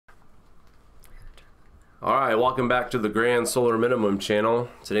Alright, welcome back to the Grand Solar Minimum channel.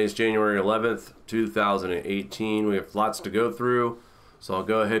 Today's January 11th, 2018. We have lots to go through, so I'll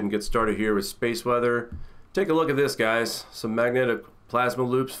go ahead and get started here with space weather. Take a look at this, guys. Some magnetic plasma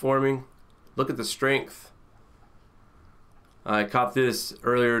loops forming. Look at the strength. I caught this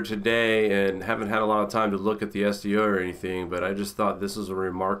earlier today and haven't had a lot of time to look at the SDO or anything, but I just thought this was a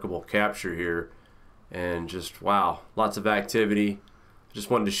remarkable capture here. And just, wow, lots of activity. Just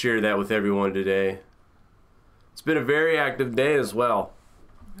wanted to share that with everyone today. It's been a very active day as well.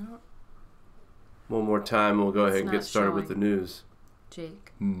 One more time, we'll go ahead and get started with the news.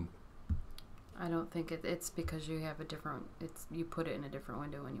 Jake, I don't think it's because you have a different, you put it in a different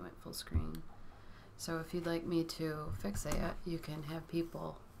window when you went full screen. So if you'd like me to fix it, you can have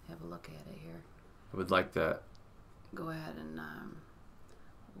people have a look at it here. I would like that. Go ahead and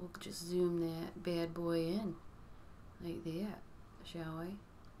we'll just zoom that bad boy in like that, shall we?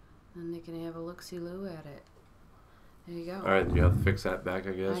 And they can have a look-see-loo at it. There you go. Alright, then you have to fix that back,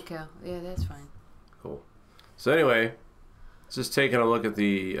 I guess. Okay, yeah, that's fine. Cool. So anyway, just taking a look at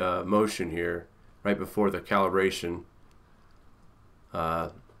the motion here right before the calibration.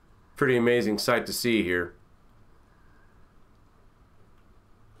 Pretty amazing sight to see here.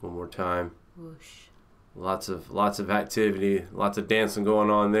 One more time. Whoosh. Lots of activity, lots of dancing going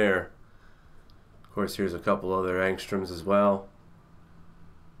on there. Of course, here's a couple other angstroms as well.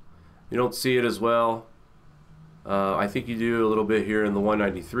 You don't see it as well. I think you do a little bit here in the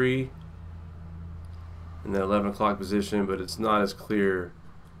 193 in the 11 o'clock position, but it's not as clear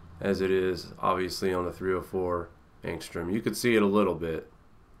as it is obviously on the 304 angstrom. You could see it a little bit.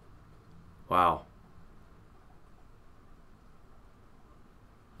 Wow.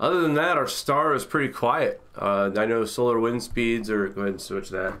 Other than that, our star is pretty quiet. I know solar wind speeds are, go ahead and switch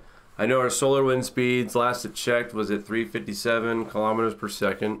that. I know our solar wind speeds, last it checked, was at 357 kilometers per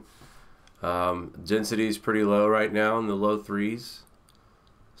second. Density is pretty low right now, in the low threes.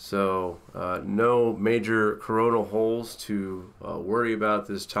 So no major coronal holes to worry about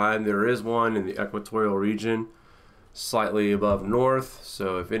this time. There is one in the equatorial region, slightly above north.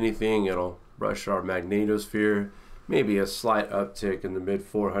 So if anything, it'll brush our magnetosphere. Maybe a slight uptick in the mid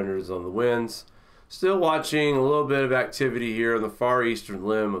 400s on the winds. Still watching a little bit of activity here on the far eastern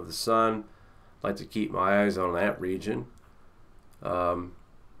limb of the sun. Like to keep my eyes on that region.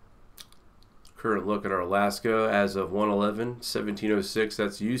 Current look at our Alaska as of 1/11/1706.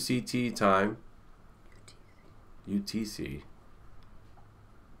 That's UCT time. UTC.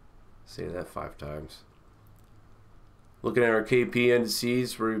 Say that 5 times. Looking at our KP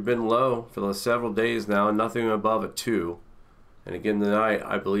indices, we've been low for the several days now, nothing above a 2. And again tonight,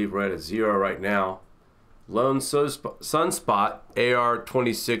 I believe we're at a 0 right now. Lone sunspot, AR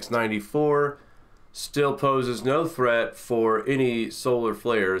 2694, still poses no threat for any solar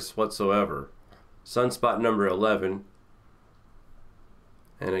flares whatsoever. Sunspot number 11.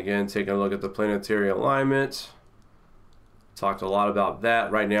 And again, taking a look at the planetary alignment. Talked a lot about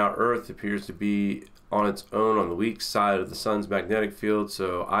that. Right now, Earth appears to be on its own on the weak side of the sun's magnetic field,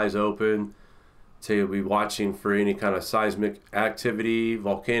 so eyes open to be watching for any kind of seismic activity,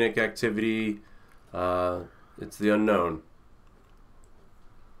 volcanic activity. It's the unknown.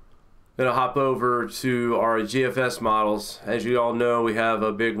 Gonna hop over to our GFS models. As you all know, we have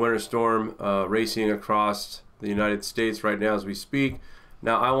a big winter storm racing across the United States right now as we speak.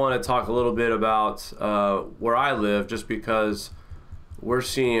 Now I want to talk a little bit about where I live, just because we're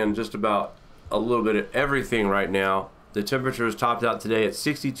seeing just about a little bit of everything right now. The temperature is topped out today at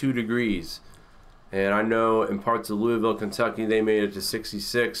 62 degrees. And I know in parts of Louisville, Kentucky, they made it to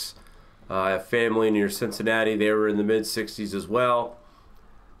 66. I have family near Cincinnati. They were in the mid 60s as well.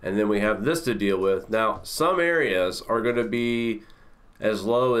 And then we have this to deal with. Now, some areas are going to be as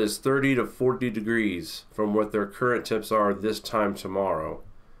low as 30 to 40 degrees from what their current temps are this time tomorrow.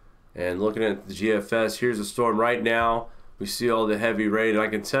 And looking at the GFS, here's a storm right now. We see all the heavy rain. And I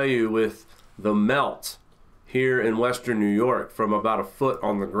can tell you with the melt here in western New York from about a foot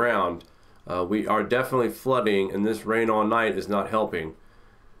on the ground, we are definitely flooding, and this rain all night is not helping.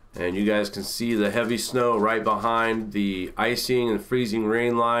 And you guys can see the heavy snow right behind the icing and freezing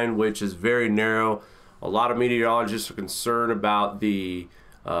rain line, which is very narrow. A lot of meteorologists are concerned about the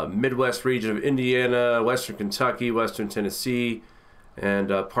Midwest region of Indiana, western Kentucky, western Tennessee, and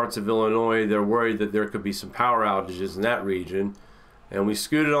parts of Illinois. They're worried that there could be some power outages in that region. And we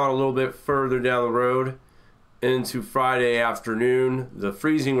scooted on a little bit further down the road into Friday afternoon. The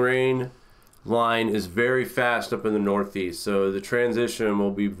freezing rain line is very fast up in the northeast, so the transition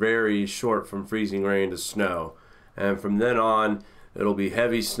will be very short from freezing rain to snow, and from then on it'll be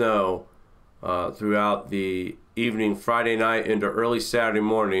heavy snow throughout the evening Friday night into early Saturday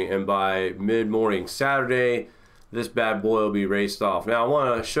morning, and by mid-morning Saturday, this bad boy will be raced off. Now I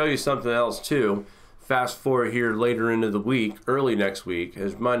want to show you something else too. Fast forward here later into the week, early next week,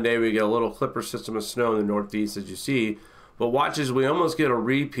 as Monday we get a little clipper system of snow in the northeast, as you see. But watch as we almost get a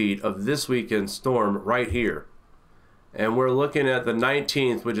repeat of this weekend's storm right here. And we're looking at the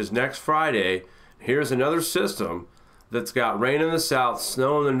 19th, which is next Friday. Here's another system that's got rain in the south,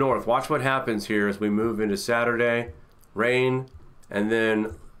 snow in the north. Watch what happens here as we move into Saturday. Rain, and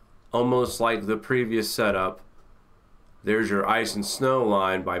then almost like the previous setup, there's your ice and snow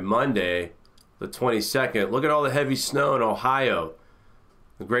line by Monday, the 22nd. Look at all the heavy snow in Ohio,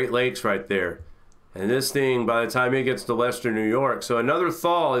 the Great Lakes right there. And this thing, by the time it gets to western New York, so another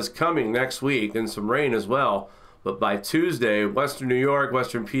thaw is coming next week and some rain as well. But by Tuesday, western New York,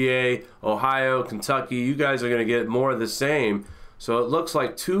 western PA, Ohio, Kentucky, you guys are going to get more of the same. So it looks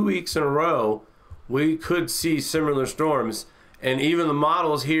like 2 weeks in a row, we could see similar storms. And even the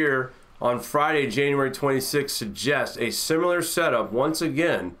models here on Friday, January 26th, suggest a similar setup once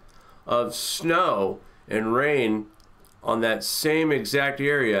again of snow and rain on that same exact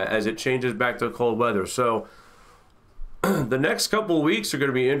area as it changes back to cold weather. So the next couple of weeks are going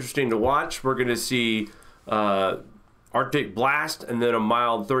to be interesting to watch. We're going to see Arctic blast, and then a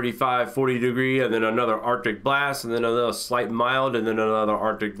mild 35, 40 degree, and then another Arctic blast, and then another slight mild, and then another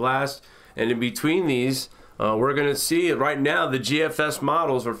Arctic blast. And in between these, we're going to see right now the GFS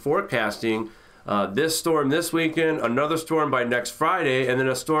models are forecasting this storm this weekend, another storm by next Friday, and then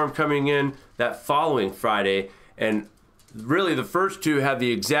a storm coming in that following Friday. And really the first two have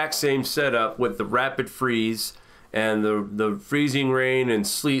the exact same setup with the rapid freeze and the freezing rain and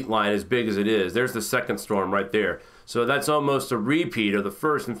sleet line as big as it is. There's the second storm right there. So that's almost a repeat of the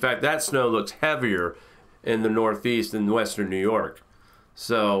first. In fact, that snow looks heavier in the northeast than western New York.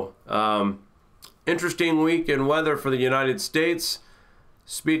 So interesting week in weather for the United States.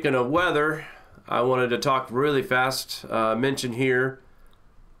 Speaking of weather, I wanted to talk really fast, mention here,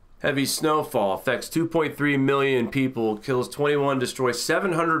 heavy snowfall affects 2.3 million people, kills 21, destroys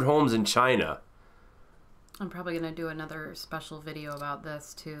 700 homes in China. I'm probably going to do another special video about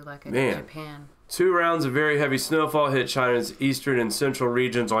this too, like in Japan. 2 rounds of very heavy snowfall hit China's eastern and central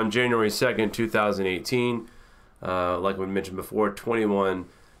regions on January 2nd, 2018. Like we mentioned before, 21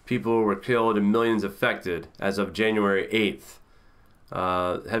 people were killed and millions affected as of January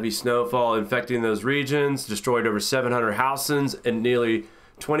 8th. Heavy snowfall infecting those regions, destroyed over 700 houses and nearly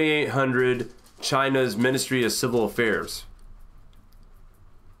 2,800 China's Ministry of Civil Affairs.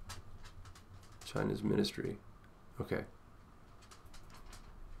 China's Ministry. Okay.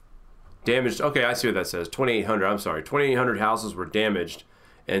 Damaged. Okay, I see what that says. 2,800. I'm sorry. 2,800 houses were damaged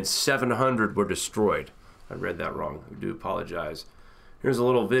and 700 were destroyed. I read that wrong. I do apologize. Here's a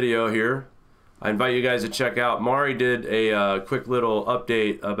little video here. I invite you guys to check out. Mari did a quick little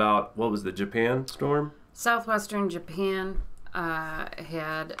update about, what was the Japan storm? Southwestern Japan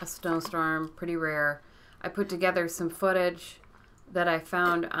had a snowstorm, pretty rare. I put together some footage that I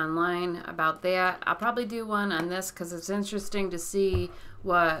found online about that. I'll probably do one on this because it's interesting to see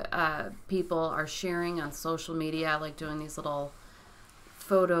what people are sharing on social media. I like doing these little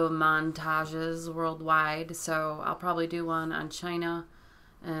photo montages worldwide. So I'll probably do one on China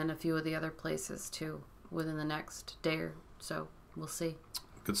and a few of the other places too within the next day or so. We'll see.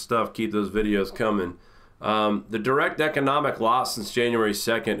 Good stuff. Keep those videos coming. The direct economic loss since January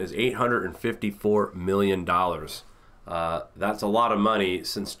 2nd is $854 million. That's a lot of money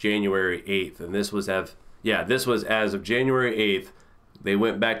since January 8th. And this was as of January 8th. They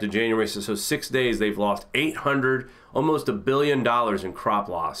went back to January, so 6 days they've lost almost $1 billion in crop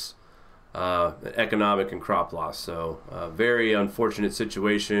loss, economic and crop loss. So very unfortunate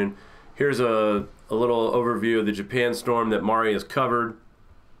situation. Here's a little overview of the Japan storm that Mari has covered,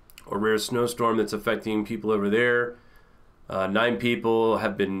 a rare snowstorm that's affecting people over there. 9 people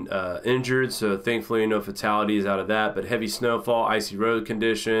have been injured, so thankfully no fatalities out of that, but heavy snowfall, icy road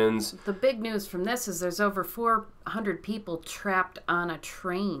conditions. The big news from this is there's over 400 people trapped on a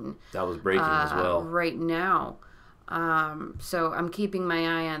train. That was breaking as well. Right now. So I'm keeping my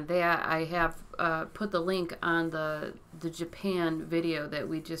eye on that. I have put the link on the Japan video that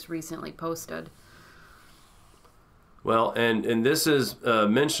we just recently posted. Well, and this is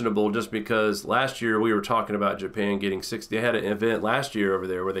mentionable just because last year we were talking about Japan getting 60. They had an event last year over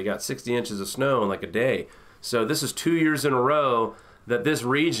there where they got 60 inches of snow in like a day. So this is 2 years in a row that this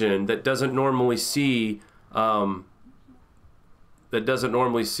region that doesn't normally see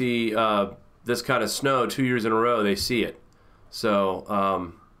this kind of snow 2 years in a row, they see it.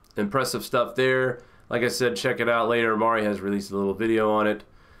 So impressive stuff there. Like I said, check it out later. Mari has released a little video on it.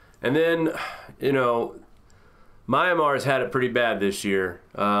 And then, you know, Myanmar's had it pretty bad this year.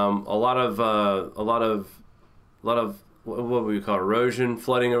 A lot of what would we call erosion,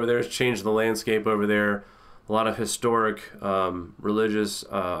 flooding over there has changed the landscape over there. A lot of historic, religious,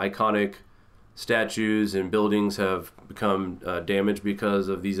 iconic statues and buildings have become damaged because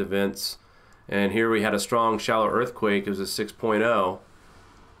of these events. And here we had a strong, shallow earthquake. It was a 6.0.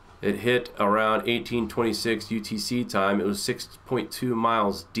 It hit around 1826 UTC time. It was 6.2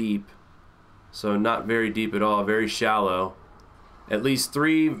 miles deep. So not very deep at all, very shallow. At least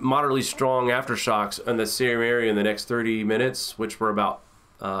 3 moderately strong aftershocks in the same area in the next 30 minutes, which were about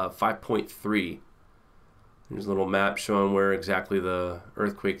 5.3. There's a little map showing where exactly the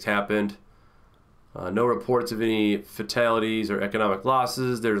earthquakes happened. No reports of any fatalities or economic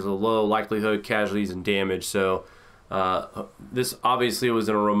losses. There's a low likelihood of casualties and damage. So this obviously was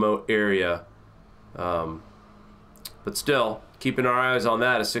in a remote area. But still, keeping our eyes on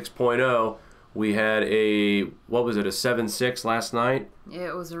that, a 6.0. We had a, what was it, a 7.6 last night? Yeah,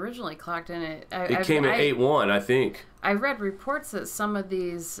 it was originally clocked in it. It came at 8.1, I think. I read reports that some of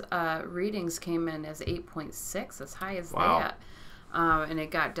these readings came in as 8.6, as high as that. And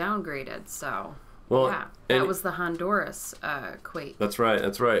it got downgraded, so... Well, yeah, that was the Honduras quake. That's right,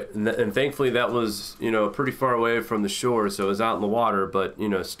 that's right. And thankfully that was, you know, pretty far away from the shore, so it was out in the water, but, you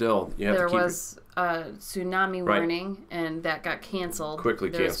know, still, you have to keep... There was a tsunami warning, and that got canceled. Quickly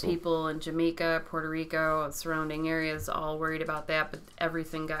canceled. There's people in Jamaica, Puerto Rico, surrounding areas all worried about that, but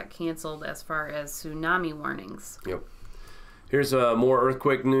everything got canceled as far as tsunami warnings. Yep. Here's more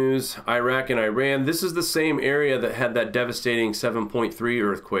earthquake news. Iraq and Iran. This is the same area that had that devastating 7.3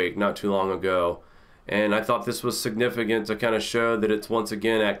 earthquake not too long ago. And I thought this was significant to kind of show that it's once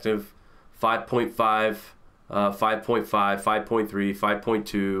again active. 5.5, 5.5, 5.3,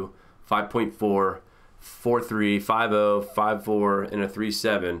 5.2, 5.4, 4.3, 5.0, 5.4, and a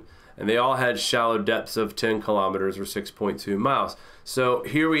 3.7. And they all had shallow depths of 10 kilometers or 6.2 miles. So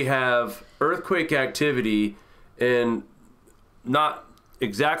here we have earthquake activity in not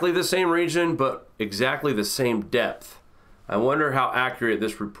exactly the same region, but exactly the same depth. I wonder how accurate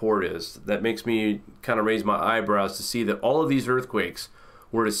this report is. That makes me kind of raise my eyebrows to see that all of these earthquakes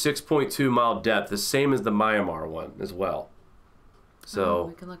were at a 6.2 mile depth, the same as the Myanmar one as well. So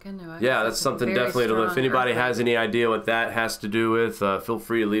we can look into it. Yeah, that's something definitely to look. If anybody has any idea what that has to do with, feel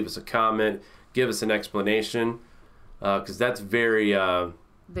free to leave us a comment, give us an explanation, because that's very...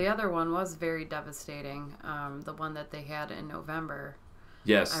 The other one was very devastating. The one that they had in November.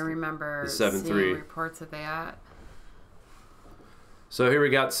 Yes. I remember seeing reports of that. So here we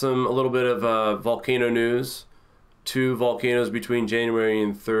got a little bit of volcano news. 2 volcanoes between January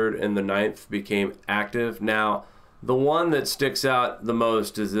and 3rd and the 9th became active. Now, the one that sticks out the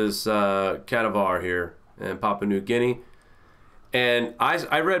most is this Kadavar here in Papua New Guinea. And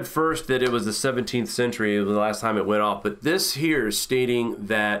I read first that it was the 17th century, it was the last time it went off. But this here is stating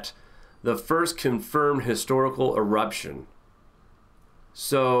that the first confirmed historical eruption.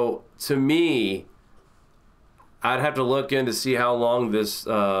 So, to me, I'd have to look in to see how long this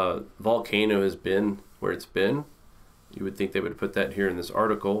volcano has been where it's been. You would think they would put that here in this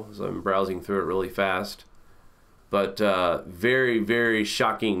article, so I'm browsing through it really fast. But very, very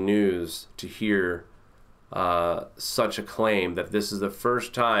shocking news to hear such a claim that this is the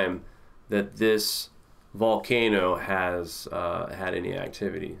first time that this volcano has had any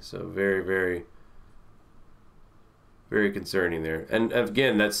activity. So very, very, very concerning there. And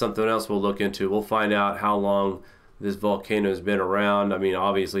again, that's something else we'll look into. We'll find out how long this volcano has been around. I mean,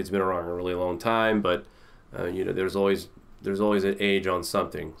 obviously it's been around a really long time, but you know, there's always an age on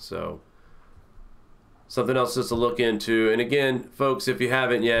something. So something else just to look into. And again, folks, if you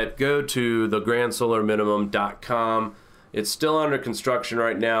haven't yet, go to thegrandsolarminimum.com. It's still under construction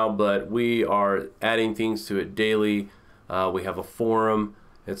right now, but we are adding things to it daily. We have a forum.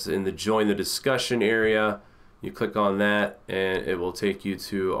 It's in the join the discussion area. You click on that and it will take you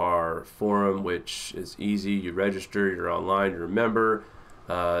to our forum, which is easy. You register, you're online, you're a member.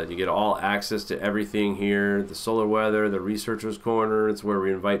 You get all access to everything here. The solar weather, the researcher's corner. It's where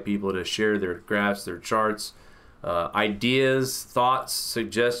we invite people to share their graphs, their charts, ideas, thoughts,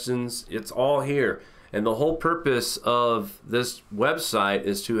 suggestions. It's all here. And the whole purpose of this website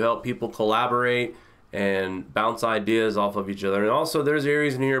is to help people collaborate and bounce ideas off of each other. And also there's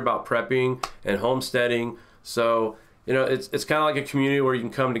areas in here about prepping and homesteading. So, you know, it's kind of like a community where you can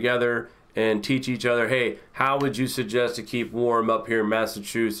come together and teach each other, hey, how would you suggest to keep warm up here in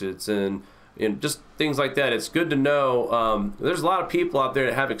Massachusetts? And just things like that. It's good to know. There's a lot of people out there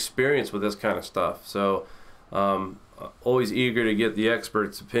that have experience with this kind of stuff. So always eager to get the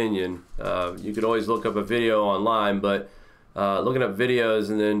expert's opinion. You could always look up a video online, but looking up videos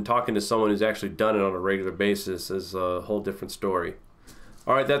and then talking to someone who's actually done it on a regular basis is a whole different story.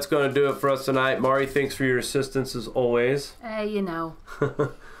 All right, that's going to do it for us tonight. Mari, thanks for your assistance as always. You know.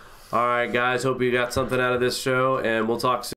 All right, guys, hope you got something out of this show, and we'll talk soon.